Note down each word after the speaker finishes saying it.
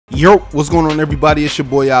Yo, what's going on, everybody? It's your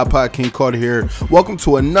boy iPodKingCarter here. Welcome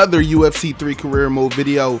to another UFC 3 career mode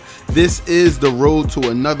video. This is the road to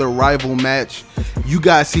another rival match. You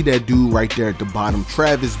guys see that dude right there at the bottom,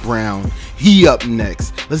 Travis Browne. He up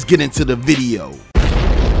next. Let's get into the video.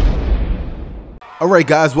 Alright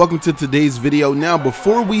guys, welcome to today's video. Now,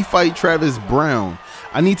 before we fight Travis Browne,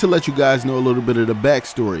 I need to let you guys know a little bit of the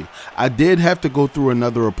backstory. I did have to go through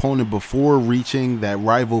another opponent before reaching that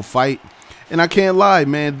rival fight. And I can't lie,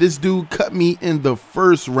 man, this dude cut me in the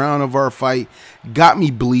first round of our fight, got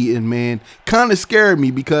me bleeding, man. Kind of scared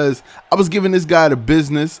me because I was giving this guy the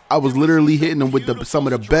business. I was literally hitting him with some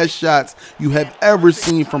of the best shots you have ever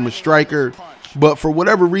seen from a striker. But for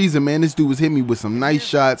whatever reason, man, this dude was hitting me with some nice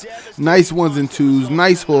shots, nice ones and twos,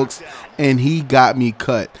 nice hooks, and he got me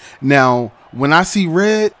cut. Now, when I see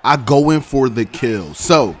red, I go in for the kill.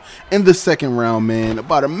 So, in the second round, man,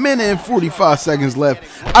 about a minute and 45 seconds left,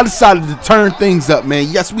 I decided to turn things up, man.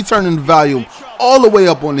 Yes, we turning the volume all the way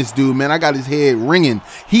up on this dude, man. I got his head ringing.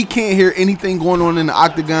 He can't hear anything going on in the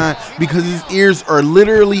octagon because his ears are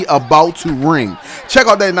literally about to ring. Check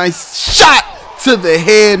out that nice shot to the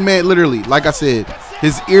head, man. Literally, like I said,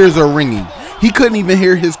 his ears are ringing. He couldn't even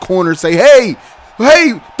hear his corner say, hey,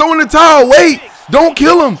 throw in the towel, wait, don't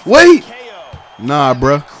kill him, wait. Nah,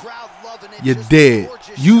 bruh, you're dead.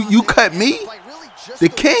 You cut me, the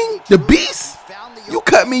king, the beast. You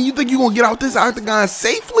cut me. You think you gonna get out this octagon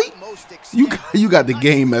safely? You got the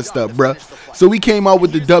game messed up, bruh. So we came out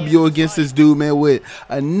with the W against this dude, man, with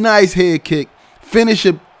a nice head kick. Finish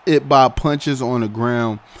it by punches on the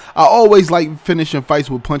ground. I always like finishing fights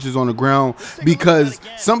with punches on the ground because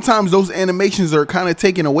sometimes those animations are kind of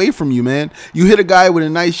taken away from you, man. You hit a guy with a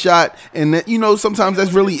nice shot and that, you know, sometimes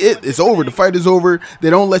that's really it. It's over. The fight is over. They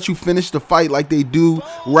don't let you finish the fight like they do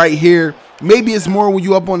right here. Maybe it's more when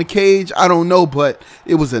you up on the cage. I don't know, but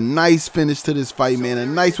it was a nice finish to this fight, man. A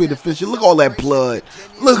nice way to finish it. Look at all that blood.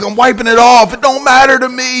 Look, I'm wiping it off. It don't matter to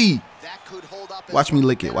me. Watch me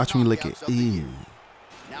lick it. Watch me lick it. Ew.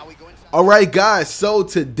 Alright guys, so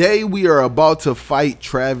today we are about to fight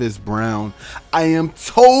Travis Browne. I am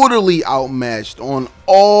totally outmatched on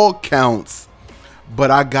all counts,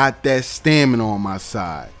 but I got that stamina on my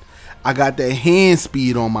side. I got that hand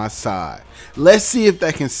speed on my side. Let's see if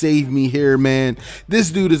that can save me here, man.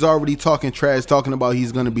 This dude is already talking trash, talking about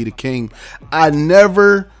he's going to be the king. I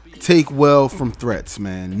never take well from threats,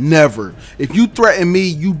 man. Never. If you threaten me,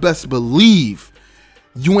 you best believe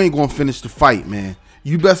you ain't going to finish the fight, man.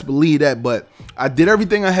 You best believe that. But I did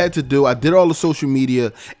everything I had to do. I did all the social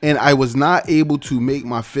media, and I was not able to make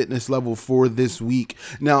my fitness level for this week.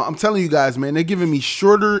 Now, I'm telling you guys, man, they're giving me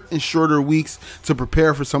shorter and shorter weeks to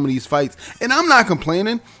prepare for some of these fights. And I'm not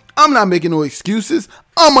complaining. I'm not making no excuses.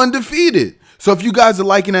 I'm undefeated. So if you guys are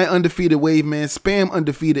liking that undefeated wave, man, spam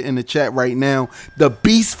undefeated in the chat right now. The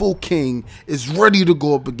Beastful King is ready to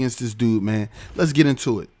go up against this dude, man. Let's get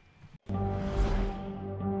into it.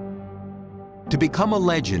 To become a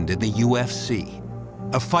legend in the UFC,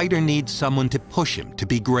 a fighter needs someone to push him to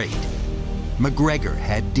be great. McGregor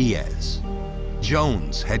had Diaz,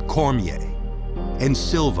 Jones had Cormier, and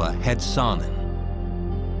Silva had Sonnen.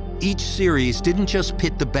 Each series didn't just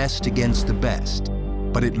pit the best against the best,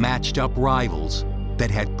 but it matched up rivals that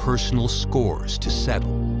had personal scores to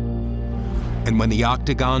settle. And when the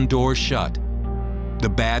octagon door shut, the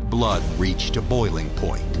bad blood reached a boiling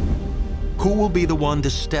point. Who will be the one to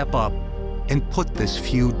step up and put this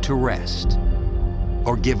feud to rest,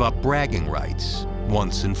 or give up bragging rights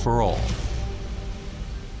once and for all?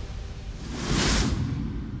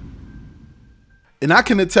 And I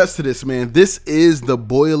can attest to this, man. This is the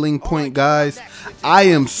boiling point, guys. I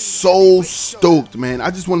am so stoked, man.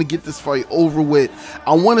 I just want to get this fight over with.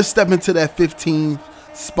 I want to step into that 15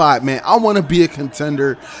 spot, man. I want to be a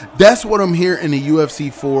contender. That's what I'm here in the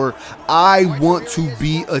UFC for. I want to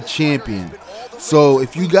be a champion. So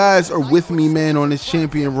if you guys are with me, man, on this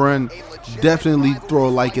champion run, definitely throw a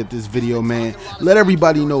like at this video, man. Let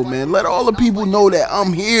everybody know, man. Let all the people know that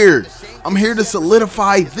I'm here. I'm here to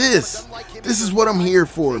solidify this. This is what I'm here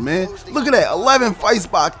for, man. Look at that. 11 fights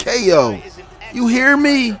by KO. You hear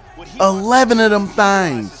me? 11 of them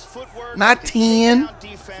things. Not 10.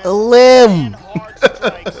 11.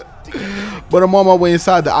 But I'm on my way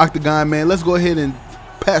inside the octagon, man. Let's go ahead and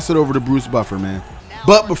pass it over to Bruce Buffer, man.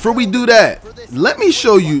 But before we do that, let me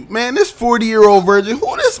show you, man, this 40-year-old virgin,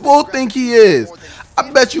 who this fool think he is? I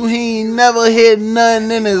bet you he ain't never hit nothing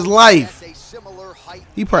in his life.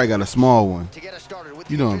 He probably got a small one.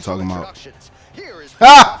 You know what I'm talking about.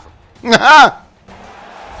 Ha! Ha!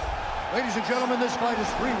 Ladies and gentlemen, this fight is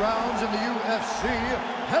 3 rounds in the UFC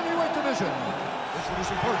heavyweight division.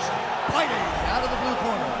 Introducing first, fighting out of the blue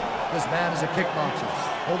corner, This man is a kickboxer,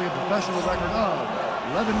 holding a professional record of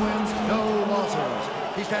 11 wins, no losses.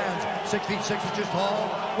 He stands 6 feet 6 inches tall,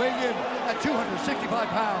 weighing in at 265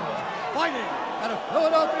 pounds, fighting out of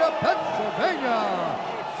Philadelphia, Pennsylvania,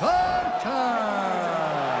 Carter.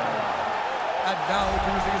 And now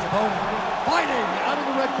introducing his opponent, fighting out of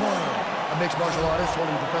the red corner, a mixed martial artist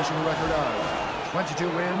holding a professional record of 22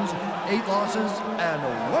 wins, 8 losses, and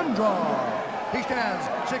 1 draw. He stands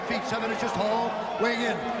 6 feet 7 inches tall, weighing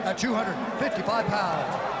in at 255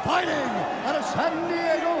 pounds, fighting out of San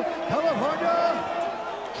Diego, California,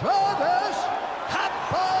 Travis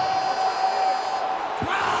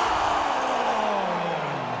Brown.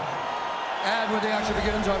 And when the action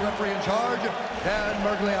begins, our referee in charge, Dan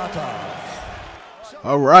Mergliata.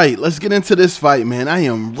 All right, let's get into this fight, man. I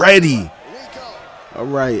am ready. All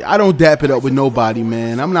right, I don't dap it up with nobody,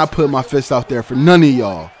 man. I'm not putting my fist out there for none of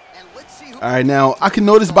y'all. All right, now, I can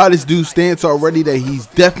notice by this dude's stance already that he's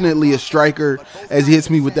definitely a striker as he hits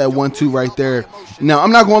me with that 1-2 right there. Now,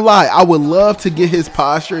 I'm not going to lie. I would love to get his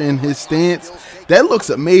posture and his stance. That looks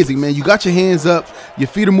amazing, man. You got your hands up. Your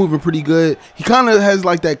feet are moving pretty good. He kind of has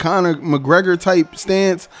like that Conor McGregor type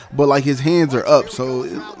stance, but like his hands are up. So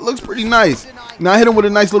it looks pretty nice. Now I hit him with a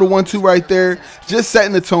nice little 1-2 right there. Just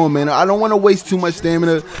setting the tone, man. I don't want to waste too much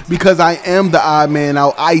stamina because I am the odd man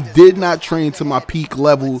out. I did not train to my peak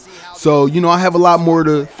level. So, you know, I have a lot more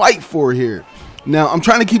to fight for here. Now, I'm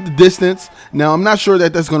trying to keep the distance. Now, I'm not sure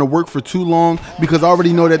that that's going to work for too long because I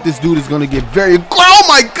already know that this dude is going to get very... Oh,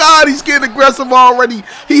 my God, he's getting aggressive already.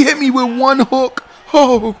 He hit me with one hook.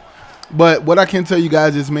 Oh. But what I can tell you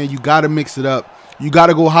guys is, man, you got to mix it up. You got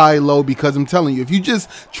to go high and low because I'm telling you, if you just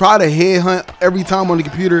try to headhunt every time on the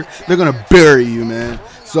computer, they're going to bury you, man.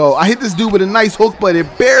 So I hit this dude with a nice hook, but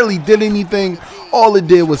it barely did anything. All it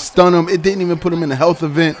did was stun him. It didn't even put him in a health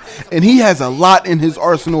event. And he has a lot in his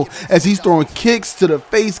arsenal as he's throwing kicks to the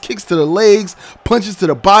face, kicks to the legs, punches to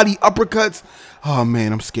the body, uppercuts. Oh,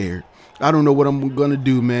 man, I'm scared. I don't know what I'm going to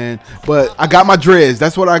do, man. But I got my dreads.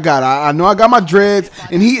 That's what I got. I know I got my dreads.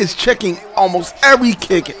 And he is checking almost every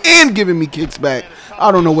kick and giving me kicks back.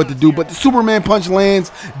 I don't know what to do, but the Superman punch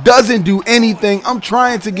lands, doesn't do anything. I'm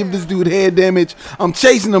trying to give this dude head damage. I'm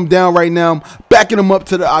chasing him down right now. I'm backing him up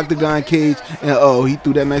to the octagon cage. And uh-oh, he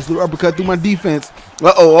threw that nice little uppercut through my defense.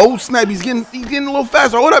 Uh-oh, oh snap, he's getting a little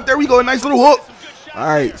faster. Hold up, there we go, a nice little hook. All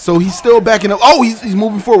right, so he's still backing up. Oh, he's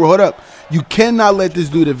moving forward. Hold up. You cannot let this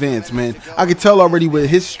dude advance, man. I can tell already with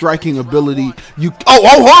his striking ability.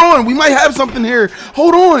 Hold on. We might have something here.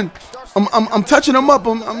 Hold on. I'm touching him up.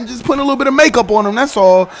 I'm just putting a little bit of makeup on him. That's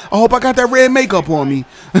all. I hope I got that red makeup on me.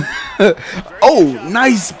 Oh,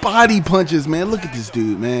 nice body punches, man. Look at this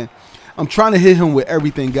dude, man. I'm trying to hit him with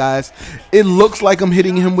everything, guys. It looks like I'm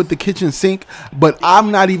hitting him with the kitchen sink, but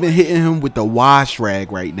I'm not even hitting him with the wash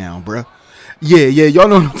rag right now, bruh. Yeah, y'all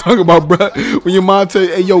know what I'm talking about, bro. When your mom tell you,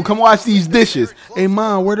 hey, yo, come wash these dishes. Hey,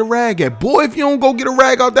 mom, where the rag at? Boy, if you don't go get a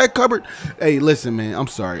rag out that cupboard. Hey, listen, man, I'm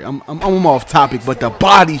sorry. I'm off topic, but the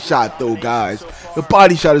body shot, though, guys. The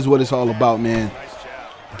body shot is what it's all about, man.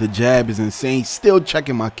 The jab is insane. Still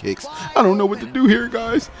checking my kicks. I don't know what to do here,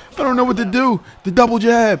 guys. I don't know what to do. The double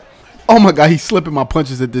jab. Oh, my God, he's slipping my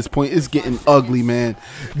punches at this point. It's getting ugly, man.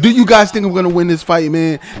 Do you guys think I'm going to win this fight,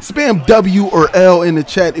 man? Spam W or L in the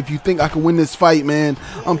chat if you think I can win this fight, man.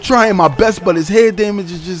 I'm trying my best, but his head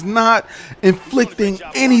damage is just not inflicting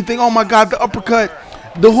anything. Oh, my God, the uppercut,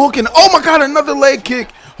 the hook, and oh, my God, another leg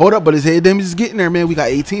kick. Hold up, but his head damage is getting there, man. We got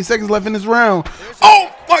 18 seconds left in this round.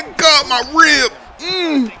 Oh, my God, my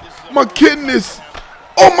rib. My kidneys.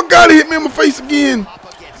 Oh, my God, he hit me in my face again.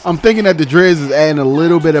 I'm thinking that the dreads is adding a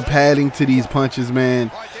little bit of padding to these punches, man.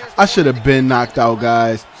 I should have been knocked out,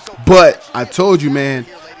 guys. But I told you, man,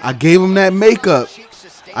 I gave him that makeup.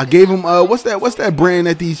 I gave him, what's that brand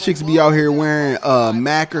that these chicks be out here wearing?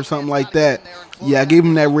 MAC or something like that. Yeah, I gave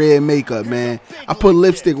him that red makeup, man. I put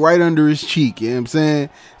lipstick right under his cheek, you know what I'm saying?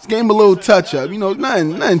 Just gave him a little touch up, you know,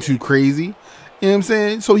 nothing too crazy. You know what I'm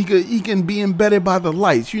saying? So he can be embedded by the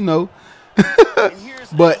lights, you know.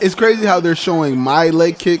 But it's crazy how they're showing my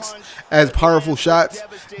leg kicks as powerful shots.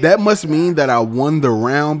 That must mean that I won the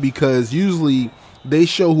round because usually they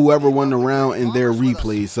show whoever won the round in their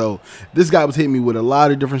replays. So this guy was hitting me with a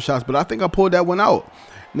lot of different shots, but I think I pulled that one out.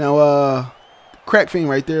 Now, Crack Fiend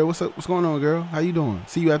right there. What's up? What's going on, girl? How you doing?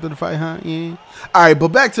 See you after the fight, huh? Yeah. All right, but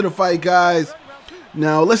back to the fight, guys.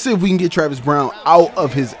 Now, let's see if we can get Travis Brown out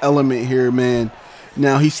of his element here, man.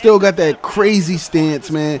 Now, he's still got that crazy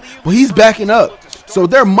stance, man, but he's backing up. So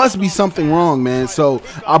there must be something wrong, man. So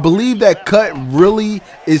I believe that cut really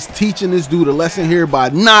is teaching this dude a lesson here by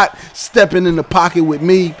not stepping in the pocket with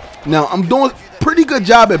me. Now, I'm doing a pretty good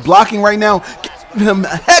job at blocking right now. him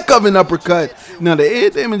a heck of an uppercut. Now the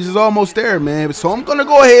head damage is almost there, man. So I'm gonna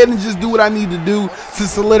go ahead and just do what I need to do to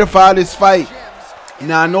solidify this fight.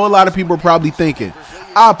 Now I know a lot of people are probably thinking,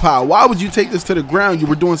 iPod, why would you take this to the ground? You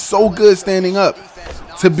were doing so good standing up.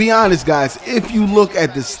 To be honest, guys, if you look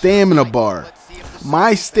at the stamina bar,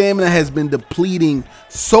 my stamina has been depleting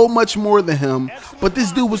so much more than him, but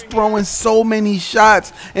this dude was throwing so many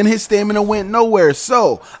shots and his stamina went nowhere.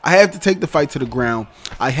 So I have to take the fight to the ground.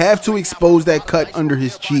 I have to expose that cut under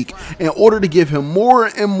his cheek in order to give him more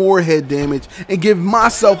and more head damage and give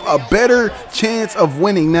myself a better chance of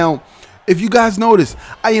winning. Now, if you guys notice,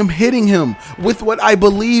 I am hitting him with what I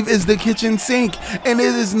believe is the kitchen sink, and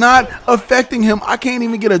it is not affecting him. I can't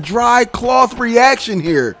even get a dry cloth reaction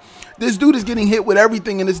here. This dude is getting hit with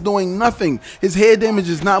everything and it's doing nothing. His head damage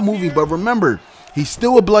is not moving, but remember, he's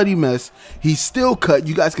still a bloody mess. He's still cut.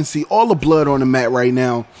 You guys can see all the blood on the mat right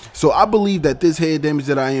now. So I believe that this head damage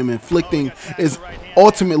that I am inflicting is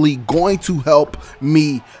ultimately going to help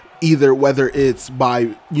me, either whether it's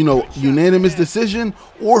by, you know, unanimous decision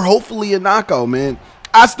or hopefully a knockout, man.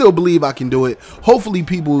 I still believe I can do it. Hopefully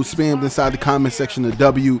people who spammed inside the comment section of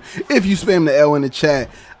W. If you spam the L in the chat,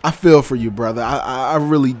 I feel for you, brother. I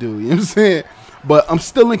really do. You know what I'm saying? But I'm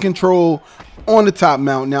still in control on the top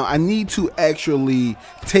mount. Now, I need to actually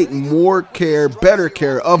take more care, better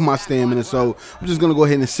care of my stamina. So I'm just going to go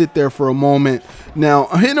ahead and sit there for a moment. Now,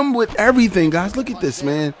 I'm hitting him with everything, guys. Look at this,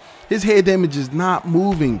 man. His head damage is not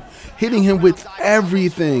moving. Hitting him with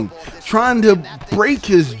everything. Trying to break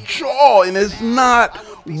his jaw, and it's not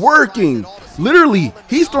working. Literally,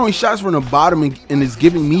 he's throwing shots from the bottom and is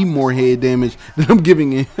giving me more head damage than I'm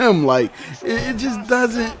giving him. Like, it just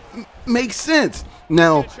doesn't make sense.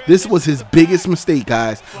 Now, this was his biggest mistake,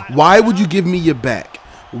 guys. Why would you give me your back?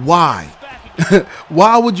 Why?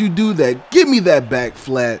 Why would you do that? Give me that back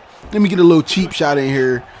flat. Let me get a little cheap shot in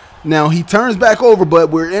here. Now, he turns back over,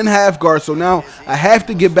 but we're in half guard, so now I have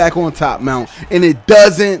to get back on top mount, and it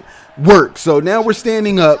doesn't work. So now we're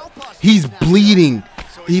standing up. He's bleeding.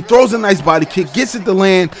 He throws a nice body kick, gets it to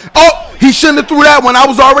land. Oh, he shouldn't have threw that one. I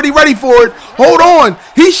was already ready for it. Hold on.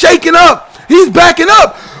 He's shaking up. He's backing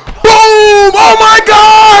up. Boom! Oh, my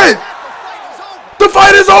God! The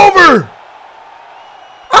fight is over.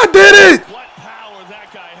 I did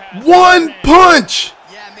it. One punch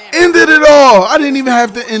ended it all. I didn't even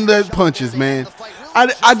have to end the punches, man.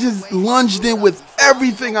 I just lunged in with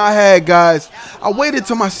everything I had, guys. I waited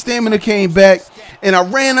till my stamina came back, and I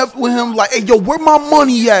ran up with him like, hey, yo, where my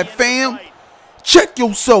money at, fam? Check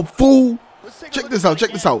yourself, fool. Check this out.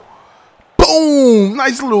 Check this out. Boom.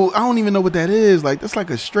 Nice little, I don't even know what that is. Like, that's like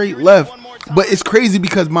a straight left. But it's crazy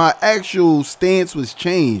because my actual stance was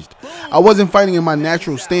changed. I wasn't fighting in my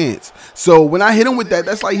natural stance. So when I hit him with that,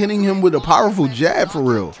 that's like hitting him with a powerful jab for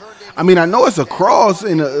real. I mean, I know it's a cross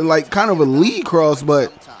and like kind of a lead cross,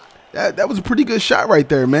 but that was a pretty good shot right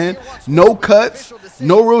there, man. No cuts,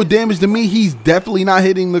 no real damage to me. He's definitely not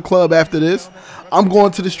hitting the club after this. I'm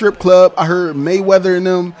going to the strip club. I heard Mayweather and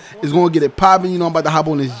them is going to get it popping. You know, I'm about to hop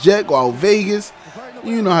on this jet, go out Vegas.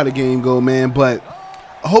 You know how the game go, man. But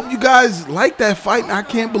I hope you guys like that fight. I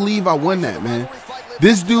can't believe I won that, man.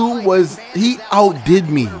 This dude he outdid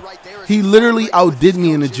me. He literally outdid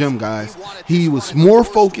me in the gym, guys. He was more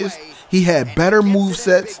focused. He had better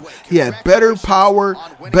movesets. He had better power,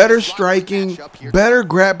 better striking, better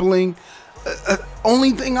grappling.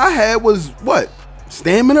 Only thing I had was, what?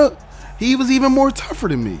 Stamina? He was even more tougher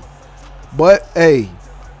than me. But, hey,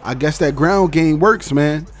 I guess that ground game works,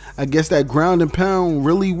 man. I guess that ground and pound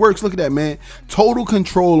really works. Look at that, man. Total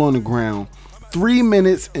control on the ground. 3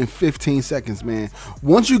 minutes and 15 seconds, man.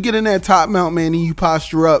 Once you get in that top mount, man, and you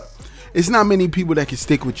posture up, it's not many people that can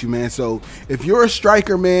stick with you, man. So if you're a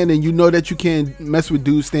striker, man, and you know that you can't mess with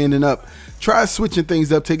dudes standing up, try switching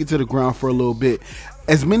things up, take it to the ground for a little bit.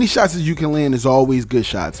 As many shots as you can land is always good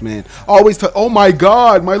shots, man. Always, oh my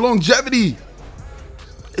God, my longevity.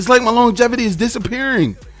 It's like my longevity is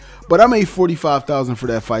disappearing. But I made $45,000 for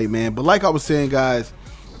that fight, man. But like I was saying, guys,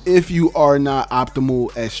 if you are not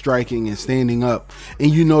optimal at striking and standing up, and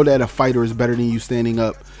you know that a fighter is better than you standing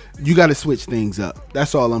up, you got to switch things up.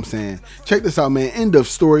 That's all I'm saying. Check this out, man. End of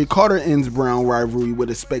story. Carter ends Brown rivalry with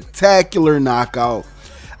a spectacular knockout.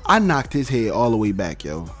 I knocked his head all the way back,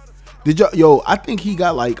 yo. Did y'all? Yo, I think he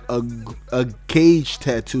got like a cage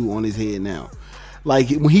tattoo on his head now. Like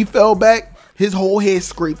when he fell back, his whole head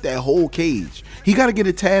scraped that whole cage. He got to get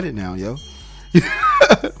it tatted now, yo.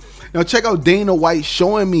 Now check out Dana White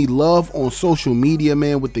showing me love on social media,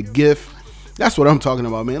 man, with the GIF. That's what I'm talking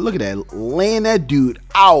about, man. Look at that. Laying that dude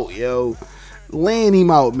out, yo. laying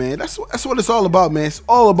him out, man. That's what it's all about, man. It's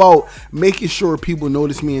all about making sure people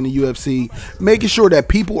notice me in the UFC, making sure that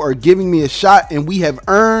people are giving me a shot, and we have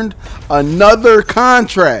earned another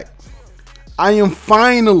contract. I am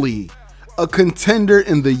finally a contender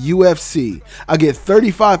in the UFC. I get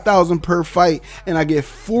 $35,000 per fight, and I get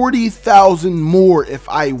 $40,000 more if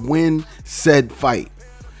I win said fight.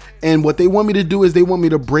 And what they want me to do is they want me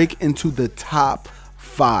to break into the top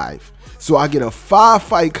 5. So I get a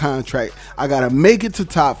 5-fight contract. I got to make it to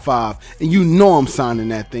top 5. And you know I'm signing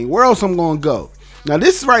that thing. Where else I'm going to go? Now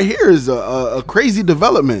this right here is a crazy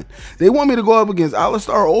development. They want me to go up against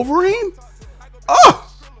Alistair Overeem?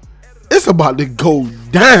 Oh, it's about to go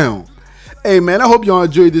down. Hey, man, I hope y'all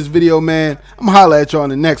enjoyed this video, man. I'm going to holler at y'all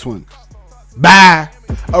in the next one. Bye.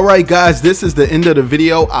 All right, guys, this is the end of the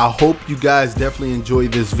video. I hope you guys definitely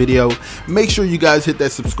enjoyed this video. Make sure you guys hit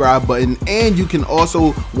that subscribe button, and you can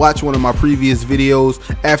also watch one of my previous videos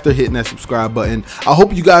after hitting that subscribe button. I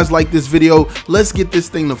hope you guys like this video. Let's get this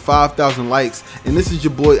thing to 5,000 likes. And this is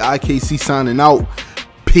your boy IKC signing out.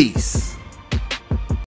 Peace.